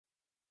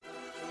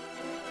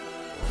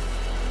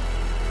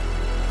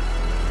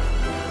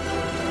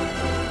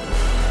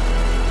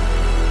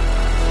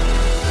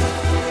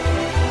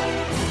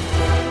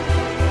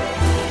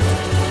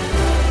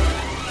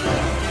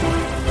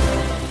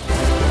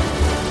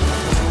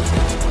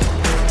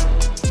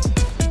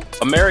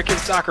American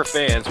soccer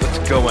fans, what's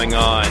going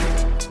on?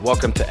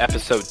 Welcome to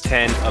episode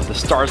 10 of the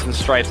Stars and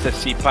Stripes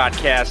FC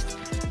podcast.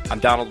 I'm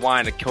Donald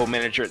Wine, a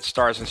co-manager at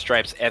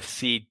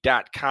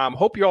starsandstripesfc.com.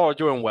 Hope you all are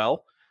doing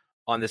well.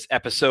 On this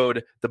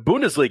episode, the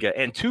Bundesliga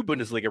and two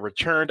Bundesliga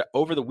returned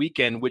over the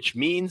weekend, which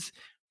means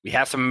we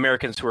have some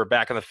Americans who are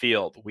back on the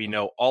field. We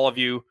know all of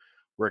you.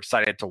 We're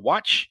excited to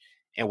watch,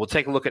 and we'll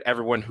take a look at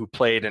everyone who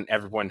played and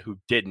everyone who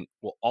didn't.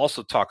 We'll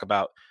also talk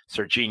about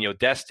Sergiño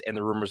Dest and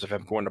the rumors of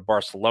him going to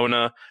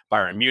Barcelona,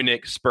 Bayern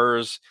Munich,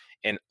 Spurs,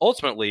 and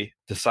ultimately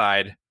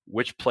decide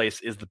which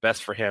place is the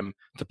best for him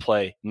to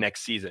play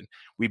next season.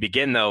 We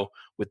begin, though,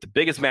 with the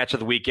biggest match of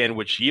the weekend,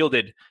 which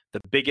yielded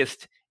the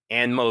biggest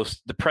and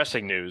most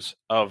depressing news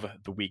of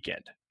the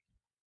weekend.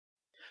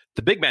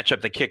 The big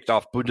matchup that kicked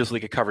off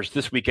Bundesliga coverage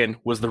this weekend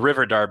was the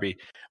River Derby,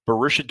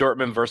 Borussia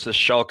Dortmund versus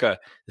Schalke.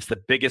 It's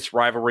the biggest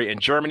rivalry in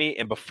Germany,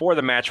 and before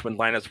the match, when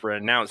lineups were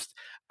announced,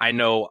 I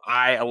know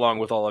I, along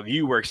with all of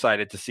you, were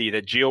excited to see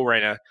that Gio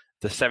Reyna,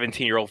 the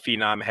 17-year-old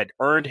phenom, had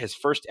earned his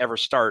first ever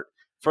start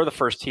for the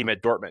first team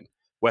at Dortmund.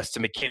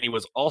 Weston McKennie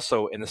was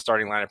also in the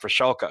starting lineup for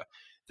Schalke.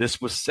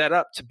 This was set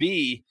up to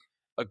be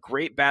a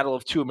great battle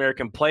of two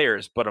American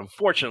players, but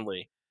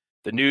unfortunately,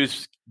 the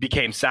news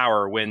became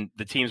sour when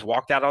the teams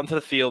walked out onto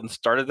the field and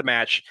started the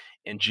match,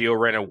 and Gio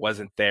Reyna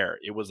wasn't there.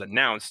 It was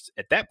announced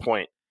at that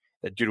point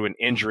that due to an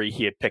injury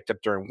he had picked up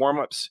during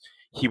warmups,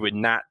 he would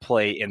not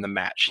play in the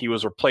match. He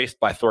was replaced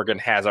by Thorgan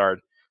Hazard,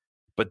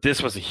 but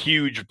this was a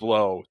huge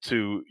blow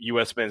to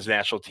U.S. men's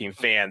national team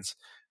fans.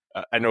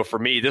 I know for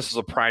me, this is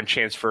a prime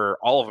chance for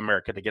all of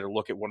America to get a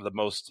look at one of the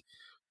most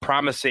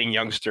promising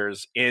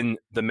youngsters in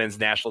the men's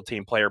national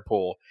team player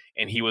pool,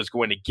 and he was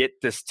going to get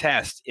this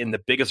test in the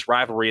biggest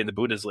rivalry in the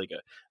Bundesliga.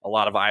 A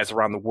lot of eyes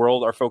around the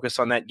world are focused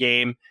on that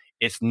game.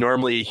 It's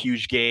normally a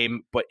huge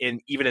game, but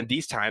even in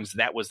these times,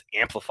 that was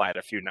amplified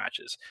a few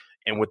notches.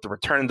 And with the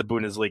return of the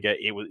Bundesliga,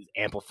 it was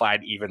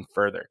amplified even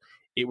further.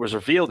 It was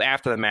revealed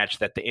after the match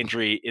that the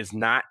injury is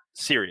not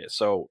serious,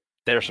 so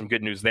there's some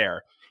good news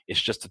there. It's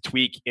just a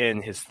tweak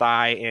in his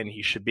thigh, and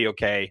he should be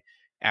okay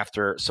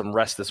after some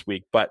rest this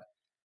week. But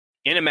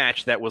in a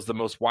match that was the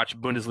most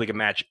watched Bundesliga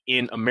match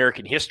in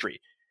American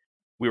history,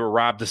 we were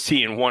robbed of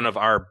seeing one of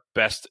our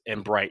best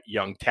and bright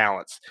young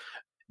talents.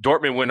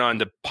 Dortmund went on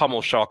to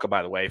pummel Schalke,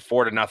 by the way,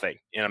 4-0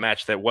 in a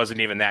match that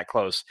wasn't even that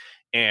close.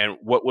 And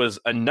what was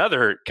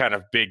another kind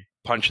of big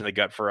punch in the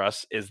gut for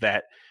us is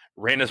that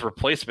Reyna's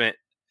replacement,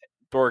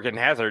 Thorgan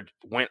Hazard,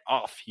 went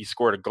off. He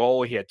scored a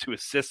goal. He had 2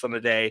 assists on the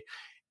day.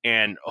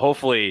 And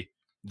hopefully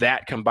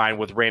that combined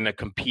with Reyna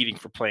competing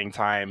for playing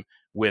time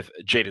with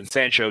Jadon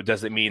Sancho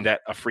doesn't mean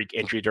that a freak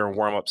injury during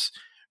warmups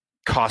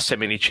costs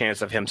him any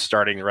chance of him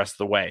starting the rest of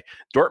the way.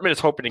 Dortmund is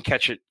hoping to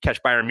catch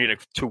Bayern Munich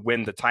to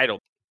win the title.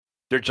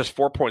 They're just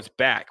 4 points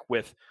back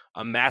with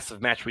a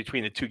massive match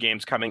between the two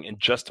games coming in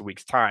just a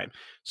week's time.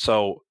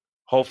 So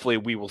hopefully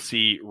we will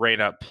see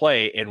Reyna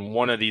play in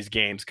one of these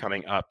games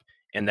coming up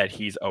and that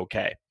he's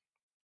okay.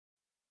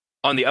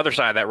 On the other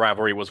side of that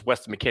rivalry was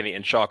Weston McKennie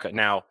and Schalke.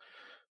 Now,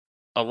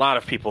 a lot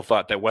of people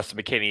thought that Weston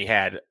McKennie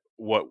had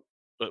what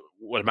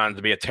amounted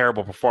to be a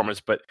terrible performance,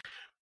 but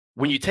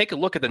when you take a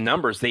look at the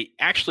numbers, they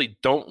actually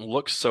don't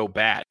look so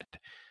bad.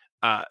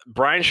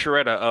 Brian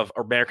Sciaretta of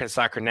American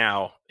Soccer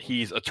Now,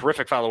 he's a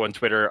terrific follow on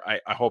Twitter.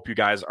 I hope you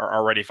guys are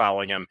already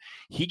following him.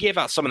 He gave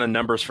out some of the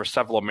numbers for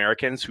several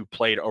Americans who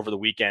played over the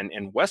weekend,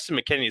 and Weston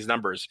McKennie's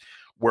numbers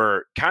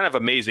were kind of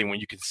amazing when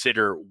you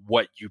consider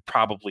what you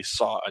probably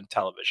saw on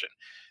television.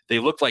 They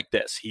looked like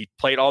this. He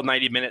played all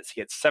 90 minutes. He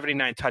had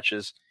 79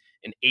 touches,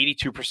 an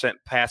 82%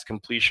 pass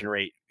completion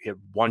rate. He had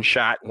 1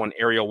 shot, 1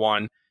 aerial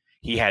one.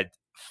 He had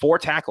 4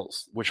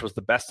 tackles, which was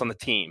the best on the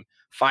team,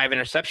 5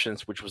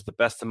 interceptions, which was the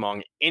best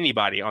among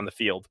anybody on the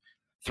field,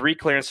 3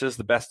 clearances,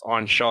 the best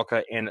on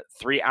Schalke, and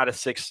 3 out of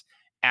 6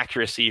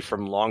 accuracy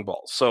from long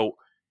balls. So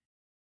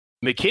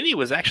McKennie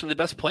was actually the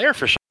best player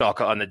for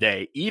Schalke on the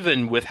day,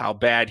 even with how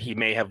bad he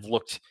may have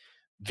looked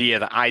via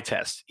the eye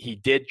test. He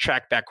did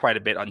track back quite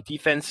a bit on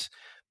defense,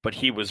 but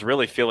he was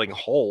really filling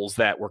holes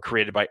that were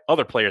created by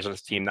other players on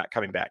his team not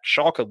coming back.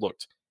 Schalke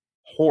looked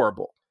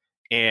horrible,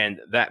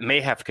 and that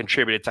may have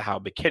contributed to how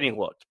McKennie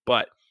looked.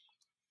 But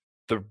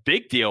the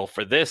big deal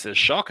for this is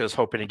Schalke is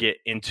hoping to get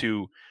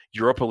into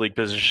Europa League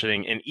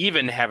positioning and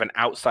even have an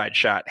outside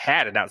shot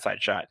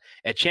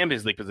at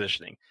Champions League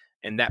positioning.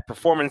 And that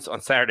performance on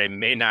Saturday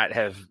may not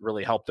have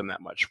really helped them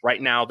that much.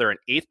 Right now, they're in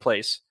 8th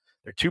place.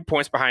 They're 2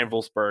 points behind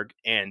Wolfsburg,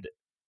 and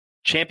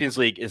Champions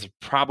League is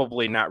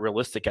probably not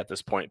realistic at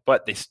this point,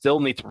 but they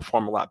still need to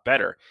perform a lot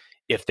better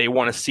if they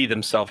want to see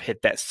themselves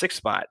hit that 6th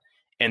spot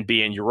and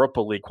be in Europa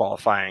League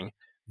qualifying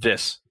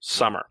this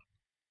summer.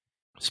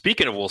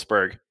 Speaking of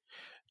Wolfsburg,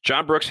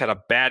 John Brooks had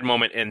a bad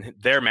moment in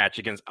their match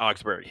against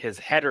Augsburg. His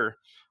header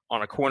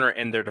on a corner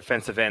in their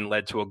defensive end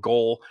led to a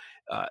goal.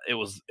 It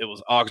was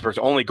Augsburg's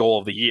only goal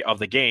of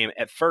the game.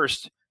 At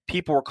first,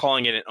 people were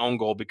calling it an own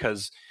goal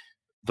because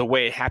the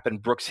way it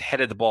happened, Brooks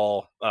headed the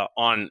ball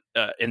in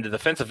the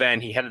defensive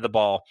end. He headed the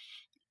ball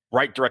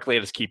right directly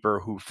at his keeper,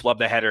 who flubbed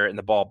the header, and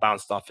the ball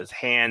bounced off his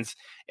hands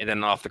and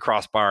then off the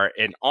crossbar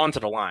and onto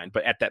the line.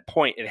 But at that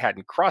point, it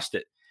hadn't crossed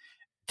it.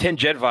 Tim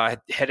Jedva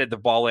headed the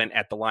ball in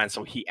at the line,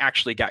 so he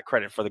actually got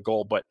credit for the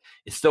goal, but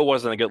it still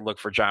wasn't a good look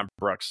for John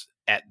Brooks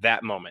at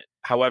that moment.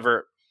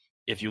 However,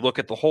 if you look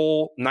at the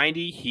whole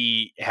 90,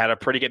 he had a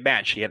pretty good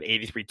match. He had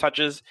 83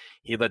 touches.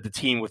 He led the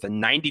team with a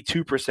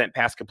 92%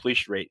 pass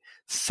completion rate,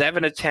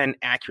 7 of 10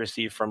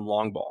 accuracy from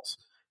long balls.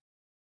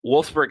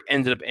 Wolfsburg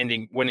ended up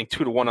winning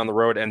 2-1 on the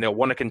road, and they'll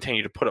want to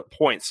continue to put up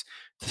points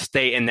to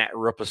stay in that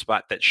Europa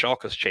spot that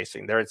Schalke's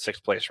chasing. They're in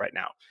 6th place right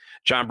now.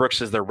 John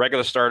Brooks is their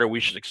regular starter. We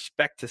should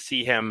expect to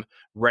see him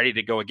ready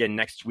to go again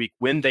next week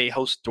when they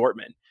host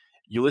Dortmund.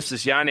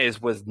 Ulysses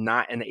Yanez was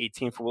not in the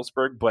 18 for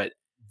Wolfsburg, but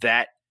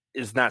that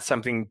is not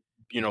something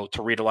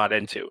to read a lot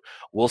into.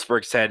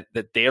 Wolfsburg said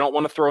that they don't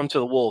want to throw him to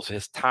the wolves.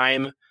 His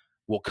time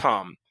will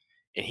come.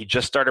 And he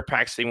just started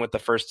practicing with the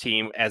first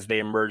team as they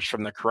emerged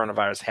from the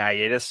coronavirus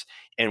hiatus.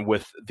 And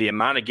with the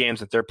amount of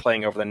games that they're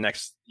playing over the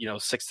next,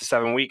 6 to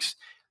 7 weeks,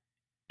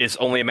 it's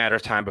only a matter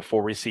of time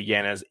before we see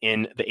Yanez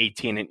in the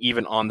 18 and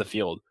even on the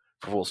field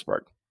for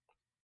Wolfsburg.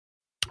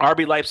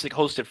 RB Leipzig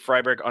hosted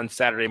Freiburg on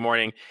Saturday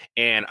morning,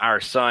 and our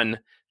son,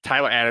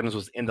 Tyler Adams,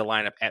 was in the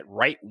lineup at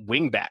right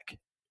wing back.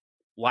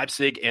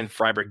 Leipzig and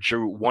Freiburg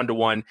drew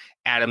 1-1.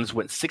 Adams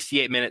went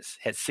 68 minutes,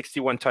 had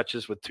 61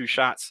 touches with 2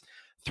 shots,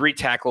 3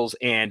 tackles,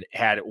 and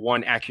had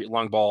 1 accurate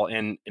long ball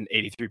and an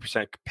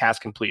 83% pass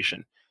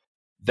completion.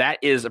 That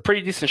is a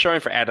pretty decent showing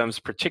for Adams,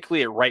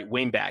 particularly at right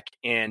wing back.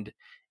 And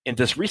in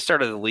this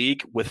restart of the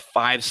league with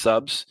 5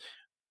 subs,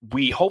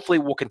 we hopefully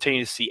will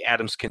continue to see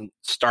Adams can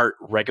start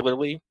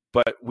regularly,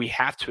 but we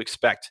have to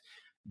expect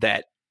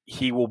that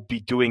he will be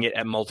doing it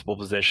at multiple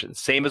positions,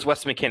 same as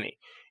Wes McKennie,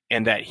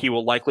 and that he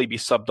will likely be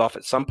subbed off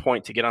at some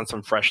point to get on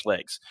some fresh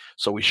legs.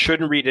 So we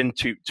shouldn't read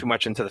too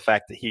much into the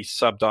fact that he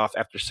subbed off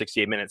after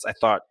 68 minutes. I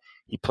thought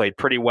he played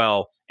pretty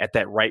well at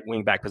that right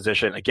wing back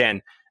position.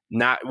 Again,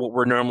 not what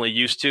we're normally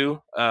used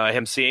to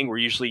him seeing. We're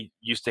usually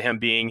used to him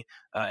being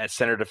at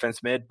center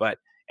defense mid, but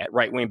at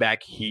right wing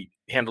back, he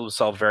handled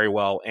himself very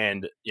well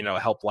and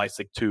helped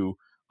Leipzig to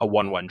a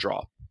 1-1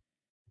 draw.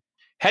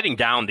 Heading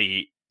down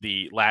the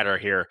ladder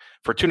here,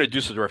 Fortuna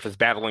Dusseldorf is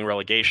battling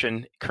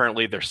relegation.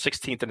 Currently, they're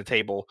 16th in the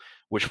table,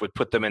 which would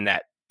put them in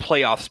that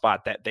playoff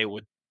spot that they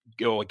would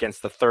go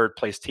against the 3rd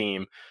place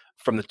team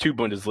from the 2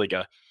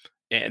 Bundesliga.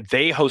 And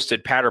they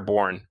hosted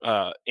Paderborn,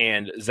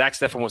 and Zach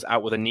Steffen was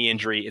out with a knee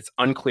injury. It's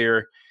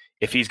unclear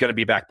if he's going to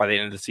be back by the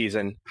end of the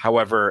season.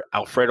 However,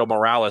 Alfredo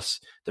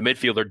Morales, the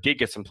midfielder, did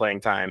get some playing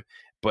time,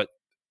 but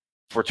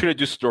Fortuna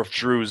Dusseldorf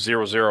drew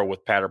 0-0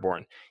 with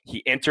Paderborn.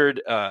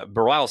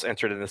 Morales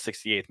entered in the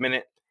 68th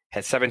minute,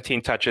 had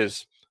 17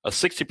 touches, a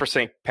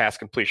 60% pass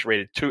completion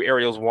rated, 2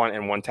 aerials, 1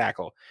 and 1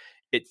 tackle.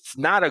 It's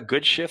not a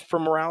good shift for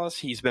Morales.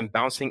 He's been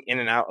bouncing in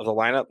and out of the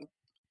lineup,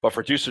 but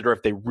for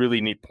Dusseldorf, they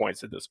really need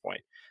points at this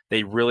point.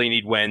 They really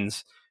need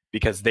wins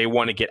because they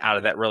want to get out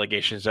of that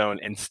relegation zone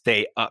and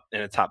stay up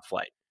in the top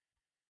flight.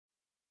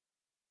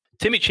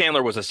 Timmy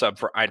Chandler was a sub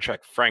for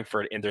Eintracht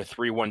Frankfurt in their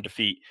 3-1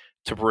 defeat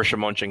to Borussia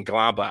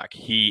Mönchengladbach.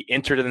 He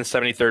entered in the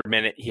 73rd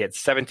minute. He had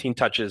 17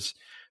 touches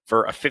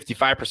for a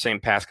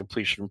 55% pass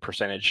completion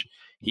percentage.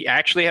 He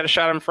actually had a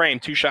shot on frame,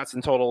 2 shots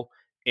in total,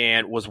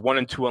 and was 1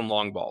 and 2 on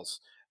long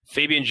balls.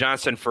 Fabian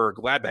Johnson for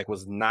Gladbach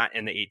was not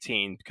in the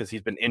 18 because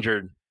he's been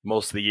injured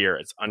most of the year.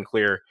 It's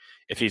unclear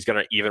if he's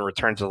going to even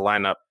return to the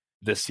lineup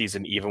this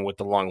season, even with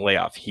the long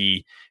layoff.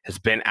 He has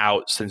been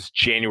out since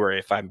January,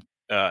 if I'm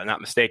not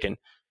mistaken.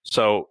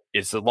 So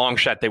it's a long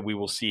shot that we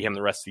will see him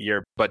the rest of the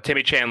year. But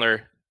Timmy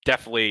Chandler,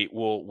 definitely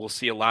we'll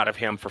see a lot of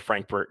him for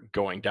Frankfurt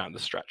going down the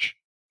stretch.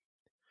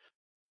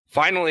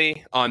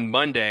 Finally, on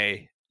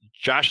Monday,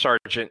 Josh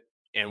Sargent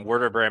and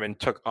Werder Bremen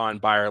took on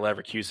Bayer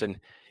Leverkusen.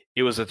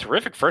 It was a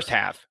terrific first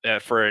half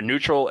for a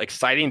neutral,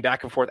 exciting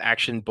back-and-forth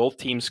action, both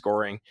teams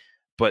scoring.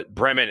 But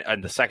Bremen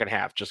in the second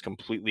half just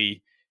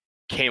completely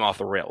came off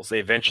the rails. They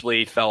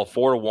eventually fell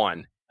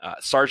 4-1.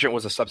 Sargent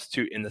was a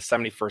substitute in the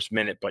 71st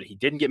minute, but he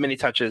didn't get many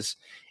touches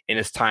in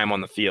his time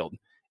on the field.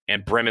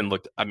 And Bremen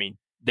looked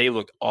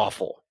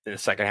awful in the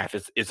second half.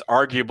 It's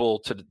arguable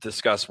to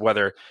discuss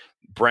whether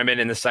Bremen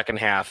in the second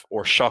half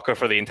or Schalke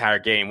for the entire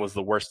game was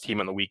the worst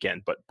team on the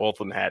weekend, but both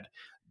of them had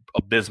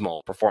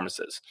abysmal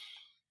performances.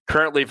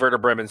 Currently, Werder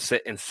Bremen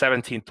sit in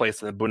 17th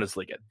place in the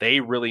Bundesliga. They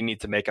really need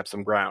to make up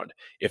some ground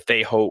if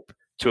they hope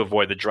to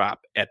avoid the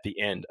drop at the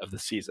end of the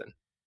season.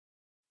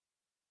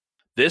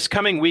 This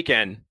coming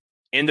weekend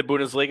in the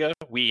Bundesliga,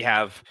 we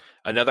have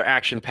another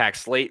action-packed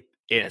slate,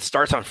 and it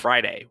starts on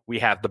Friday. We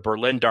have the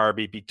Berlin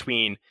derby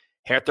between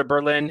Hertha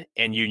Berlin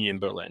and Union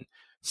Berlin.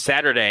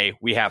 Saturday,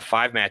 we have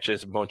 5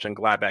 matches: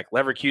 Mönchengladbach,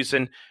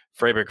 Leverkusen,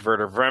 Freiburg,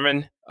 Werder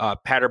Bremen,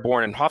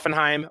 Paderborn and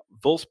Hoffenheim,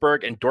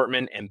 Wolfsburg and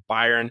Dortmund, and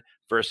Bayern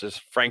versus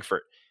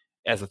Frankfurt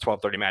as a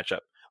 12:30 matchup.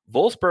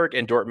 Wolfsburg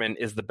and Dortmund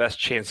is the best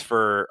chance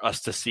for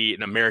us to see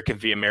an American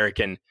v.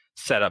 American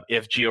setup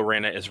if Gio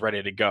Reyna is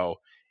ready to go.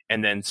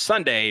 And then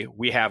Sunday,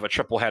 we have a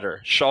triple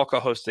header: Schalke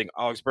hosting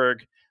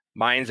Augsburg,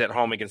 Mainz at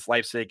home against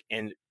Leipzig,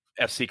 and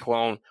FC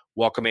Cologne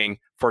welcoming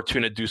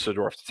Fortuna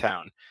Dusseldorf to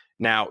town.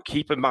 Now,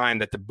 keep in mind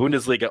that the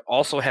Bundesliga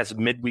also has a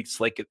midweek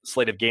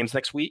slate of games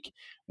next week,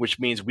 which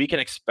means we can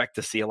expect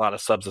to see a lot of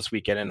subs this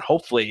weekend. And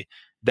hopefully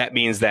that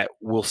means that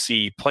we'll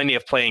see plenty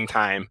of playing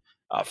time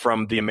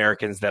from the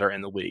Americans that are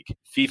in the league.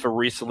 FIFA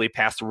recently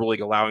passed a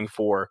ruling allowing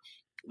for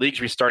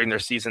leagues restarting their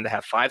season to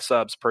have 5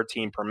 subs per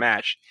team per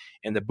match,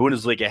 and the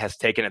Bundesliga has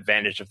taken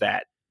advantage of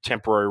that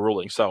temporary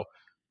ruling. So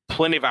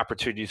plenty of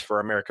opportunities for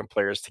American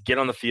players to get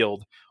on the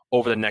field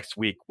over the next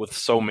week with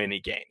so many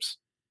games.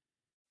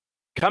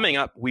 Coming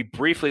up, we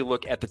briefly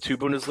look at the 2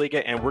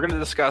 Bundesliga, and we're going to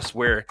discuss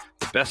where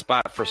the best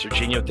spot for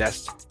Sergiño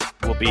Dest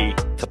will be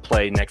to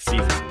play next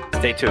season.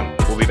 Stay tuned.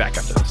 We'll be back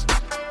after this.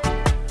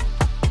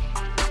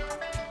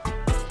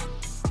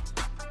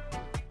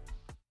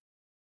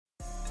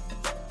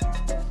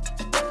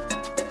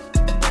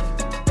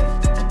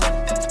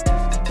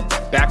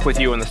 Back with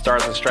you on the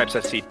Stars and Stripes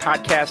FC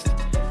podcast.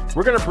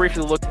 We're going to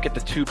briefly look at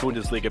the 2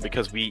 Bundesliga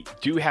because we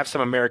do have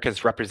some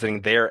Americans representing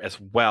there as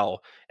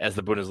well as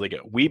the Bundesliga.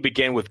 We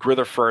begin with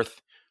Greuther Fürth,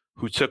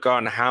 who took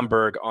on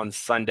Hamburg on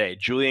Sunday.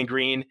 Julian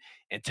Green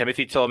and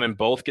Timothy Tillman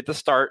both get the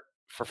start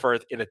for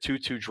Fürth in a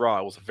 2-2 draw.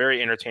 It was a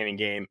very entertaining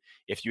game.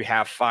 If you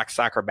have Fox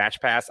Soccer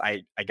Match Pass,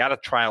 I got a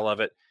trial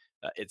of it.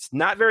 It's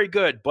not very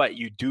good, but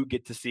you do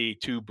get to see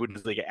 2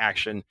 Bundesliga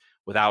action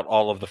without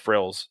all of the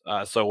frills.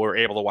 So we're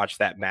able to watch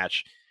that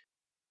match.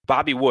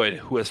 Bobby Wood,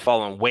 who has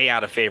fallen way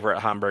out of favor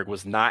at Hamburg,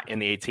 was not in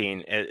the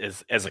 18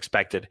 as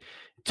expected.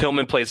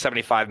 Tillman played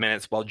 75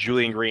 minutes, while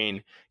Julian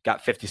Green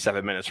got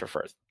 57 minutes for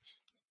Fürth.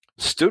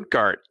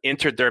 Stuttgart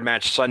entered their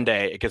match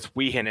Sunday against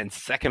Wien in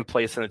second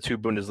place in the 2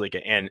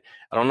 Bundesliga. And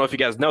I don't know if you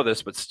guys know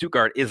this, but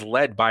Stuttgart is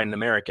led by an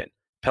American,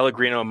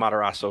 Pellegrino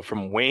Matarazzo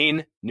from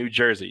Wayne, New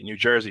Jersey. New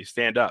Jersey,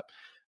 stand up.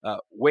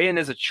 Wayne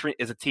is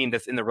a team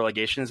that's in the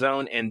relegation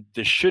zone, and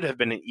this should have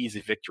been an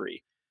easy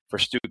victory for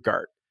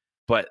Stuttgart.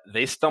 But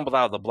they stumbled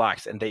out of the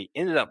blocks, and they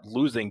ended up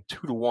losing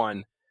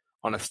 2-1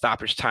 on a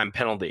stoppage time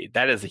penalty.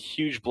 That is a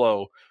huge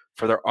blow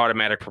for their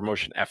automatic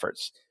promotion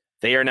efforts.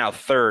 They are now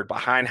third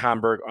behind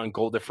Hamburg on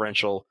goal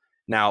differential.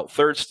 Now,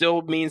 third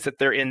still means that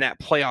they're in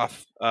that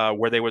playoff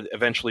where they would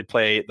eventually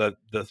play the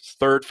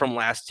third from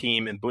last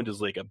team in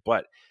Bundesliga.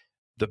 But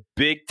the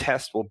big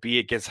test will be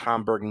against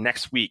Hamburg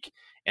next week,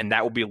 and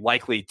that will be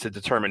likely to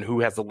determine who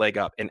has the leg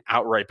up in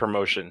outright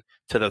promotion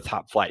to the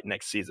top flight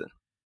next season.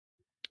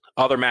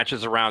 Other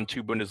matches around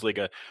 2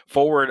 Bundesliga.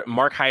 Forward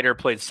Mark Heider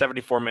played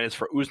 74 minutes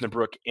for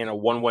Osnabrück in a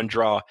 1-1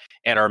 draw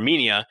at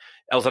Arminia.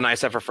 That was a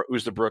nice effort for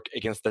Osnabrück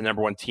against the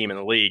number 1 team in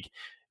the league.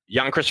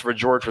 Jan Christopher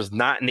George was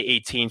not in the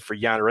 18 for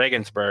Jan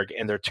Regensburg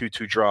in their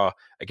 2-2 draw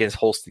against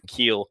Holstein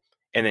Kiel.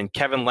 And then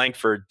Kevin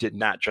Langford did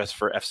not dress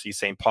for FC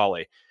St.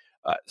 Pauli.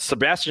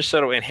 Sebastian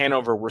Soto and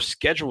Hanover were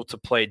scheduled to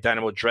play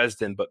Dynamo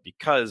Dresden, but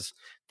because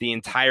the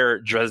entire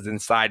Dresden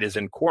side is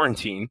in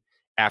quarantine,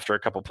 after a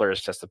couple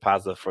players tested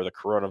positive for the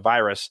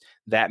coronavirus,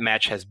 that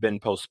match has been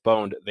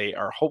postponed. They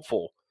are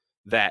hopeful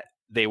that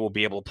they will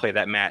be able to play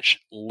that match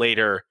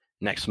later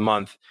next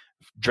month.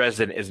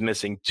 Dresden is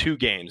missing 2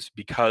 games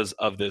because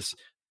of this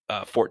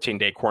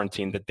 14-day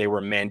quarantine that they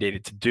were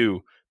mandated to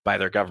do by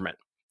their government.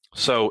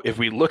 So if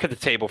we look at the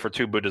table for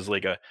 2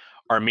 Bundesliga,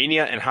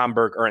 Arminia and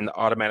Hamburg are in the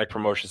automatic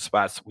promotion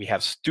spots. We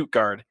have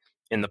Stuttgart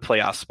in the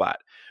playoff spot.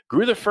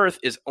 Greuther Fürth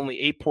is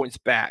only 8 points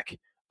back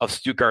of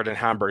Stuttgart and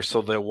Hamburg,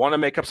 so they'll want to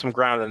make up some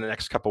ground in the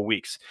next couple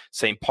weeks.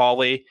 St.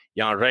 Pauli,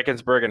 Jan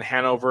Regensburg, and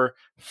Hanover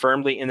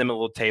firmly in the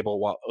middle of the table,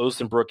 while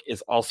Osnabrück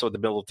is also in the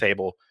middle of the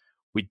table.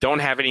 We don't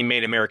have any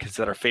main Americans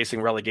that are facing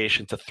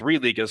relegation to 3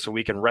 ligas, so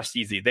we can rest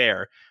easy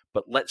there.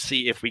 But let's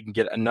see if we can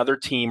get another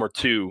team or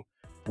 2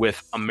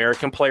 with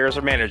American players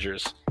or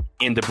managers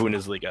in the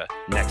Bundesliga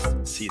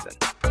next season.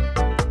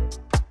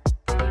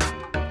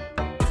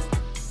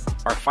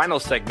 Our final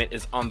segment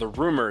is on the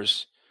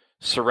rumors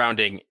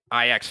surrounding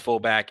Ajax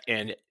fullback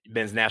and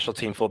men's national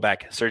team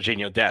fullback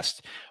Sergiño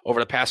Dest. Over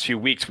the past few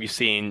weeks, we've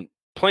seen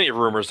plenty of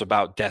rumors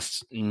about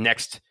Dest's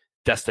next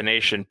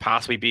destination,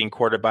 possibly being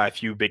courted by a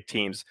few big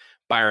teams,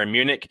 Bayern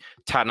Munich,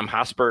 Tottenham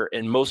Hotspur,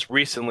 and most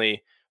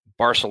recently,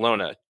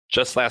 Barcelona.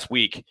 Just last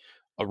week,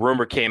 a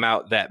rumor came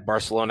out that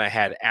Barcelona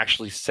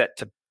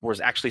was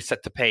actually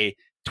set to pay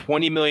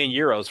 20 million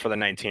euros for the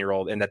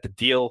 19-year-old, and that the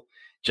deal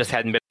just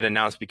hadn't been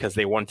announced because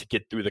they wanted to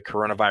get through the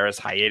coronavirus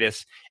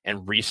hiatus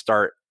and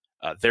restart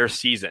their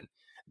season.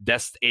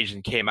 Dest's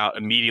agent came out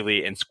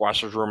immediately and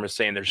squashed those rumors,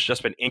 saying there's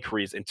just been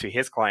inquiries into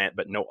his client,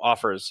 but no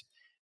offers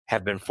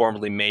have been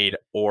formally made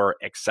or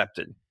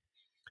accepted.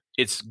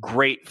 It's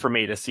great for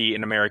me to see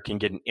an American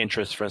get an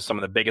interest from some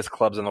of the biggest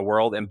clubs in the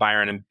world, and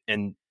Bayern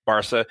and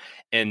Barca,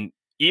 and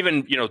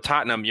even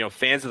Tottenham.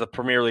 Fans of the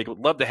Premier League would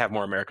love to have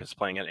more Americans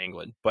playing in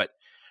England, but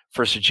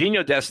for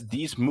Sergiño Dest,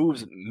 these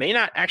moves may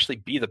not actually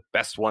be the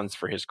best ones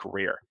for his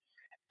career.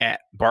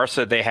 At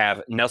Barca, they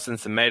have Nelson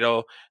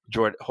Semedo,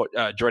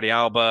 Jordi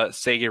Alba,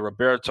 Sergi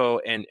Roberto,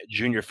 and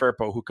Junior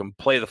Firpo, who can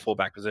play the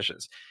fullback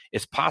positions.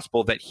 It's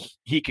possible that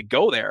he could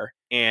go there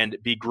and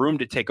be groomed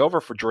to take over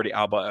for Jordi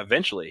Alba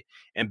eventually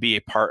and be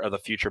a part of the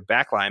future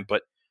backline.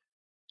 But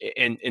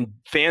and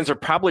fans are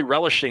probably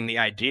relishing the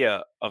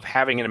idea of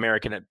having an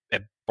American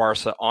at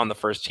Barca on the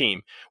first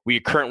team. We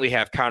currently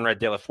have Conrad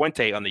De La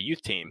Fuente on the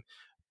youth team,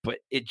 but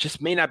it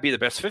just may not be the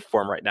best fit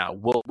for him right now.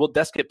 Will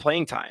Dest get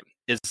playing time?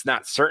 It's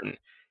not certain.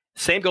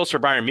 Same goes for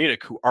Bayern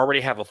Munich, who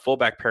already have a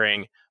fullback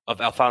pairing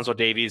of Alphonso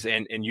Davies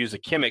and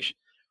Yusa Kimmich.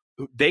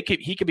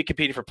 He could be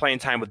competing for playing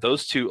time with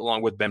those two,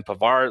 along with Ben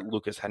Pavard,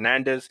 Lucas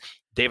Hernandez,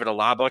 David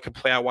Alaba could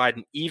play out wide.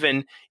 And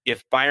even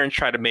if Bayern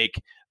try to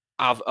make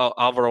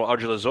Alvaro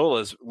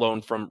Odriozola's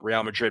loan from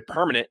Real Madrid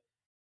permanent,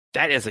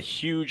 that is a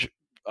huge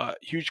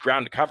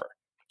ground to cover.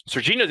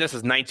 Sergiño Dest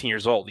is 19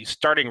 years old. He's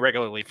starting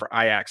regularly for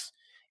Ajax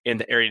in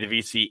the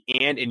Eredivisie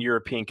and in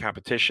European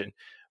competition.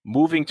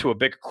 Moving to a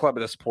bigger club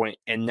at this point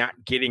and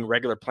not getting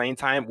regular playing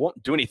time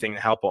won't do anything to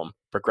help him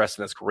progress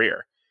in his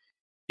career.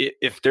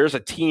 If there's a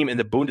team in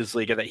the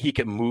Bundesliga that he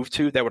can move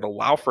to that would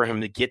allow for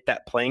him to get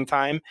that playing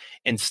time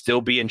and still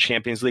be in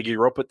Champions League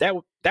Europa, that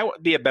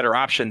would be a better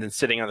option than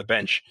sitting on the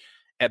bench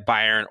at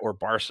Bayern or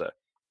Barca.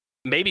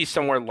 Maybe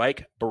somewhere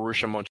like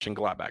Borussia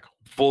Mönchengladbach,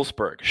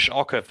 Wolfsburg,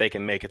 Schalke, if they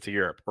can make it to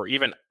Europe, or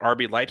even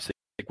RB Leipzig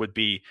would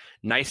be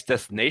nice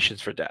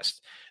destinations for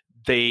Dest.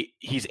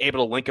 He's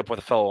able to link up with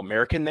a fellow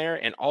American there,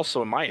 and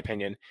also, in my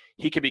opinion,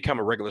 he could become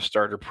a regular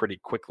starter pretty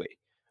quickly.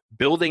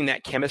 Building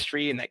that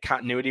chemistry and that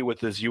continuity with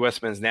his U.S.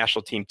 men's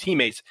national team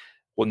teammates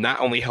will not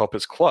only help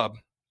his club,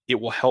 it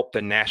will help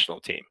the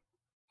national team.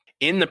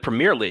 In the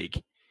Premier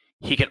League,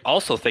 he can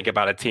also think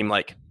about a team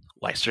like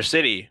Leicester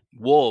City,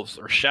 Wolves,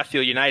 or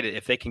Sheffield United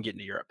if they can get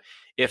into Europe.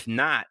 If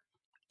not,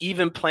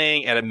 even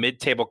playing at a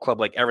mid-table club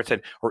like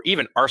Everton or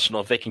even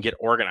Arsenal if they can get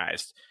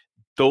organized,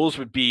 those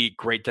would be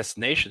great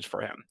destinations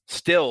for him.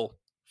 Still,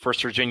 for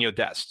Sergiño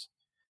Dest,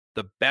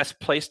 the best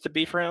place to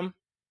be for him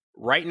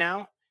right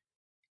now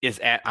is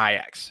at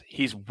Ajax.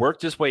 He's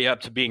worked his way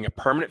up to being a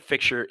permanent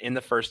fixture in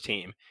the first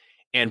team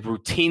and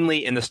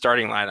routinely in the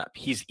starting lineup.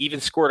 He's even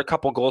scored a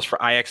couple goals for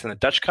Ajax in the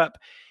Dutch Cup.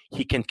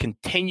 He can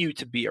continue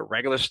to be a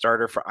regular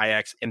starter for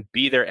Ajax and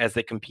be there as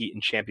they compete in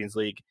Champions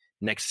League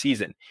next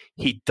season.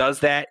 He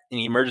does that and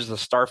he emerges as a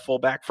star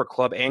fullback for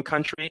club and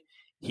country.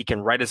 He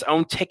can write his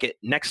own ticket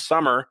next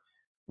summer.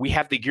 We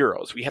have the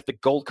Euros. We have the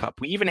Gold Cup.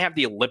 We even have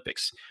the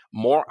Olympics.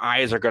 More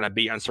eyes are going to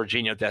be on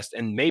Sergiño Dest,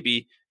 and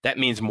maybe that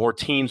means more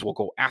teams will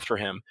go after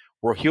him,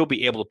 where he'll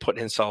be able to put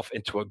himself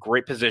into a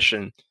great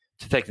position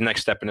to take the next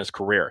step in his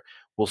career.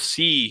 We'll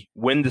see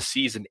when the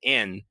season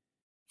ends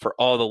for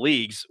all the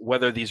leagues,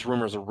 whether these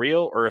rumors are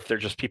real or if they're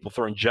just people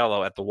throwing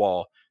jello at the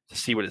wall to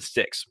see what it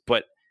sticks.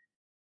 But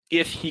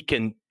if he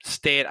can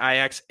stay at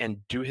Ajax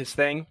and do his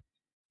thing,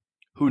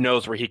 who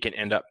knows where he can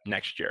end up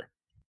next year.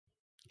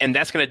 And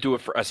that's going to do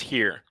it for us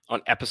here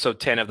on episode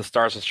 10 of the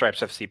Stars and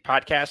Stripes FC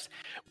podcast.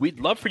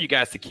 We'd love for you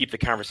guys to keep the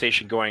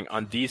conversation going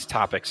on these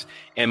topics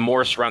and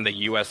more surrounding the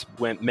U.S.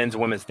 men's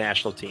and women's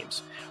national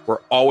teams.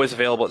 We're always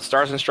available at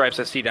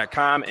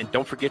starsandstripesfc.com, and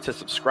don't forget to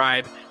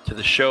subscribe to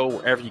the show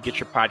wherever you get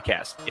your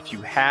podcast. If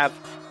you have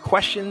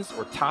questions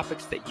or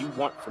topics that you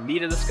want for me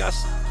to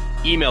discuss,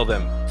 email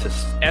them to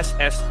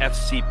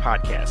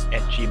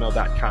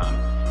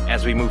ssfcpodcast@gmail.com.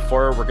 As we move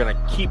forward, we're going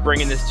to keep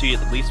bringing this to you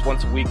at least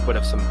once a week, but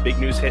if some big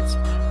news hits,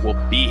 we'll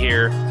be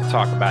here to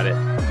talk about it.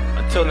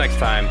 Until next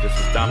time, this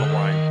is Donald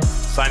Wine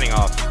signing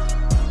off.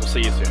 We'll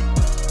see you soon.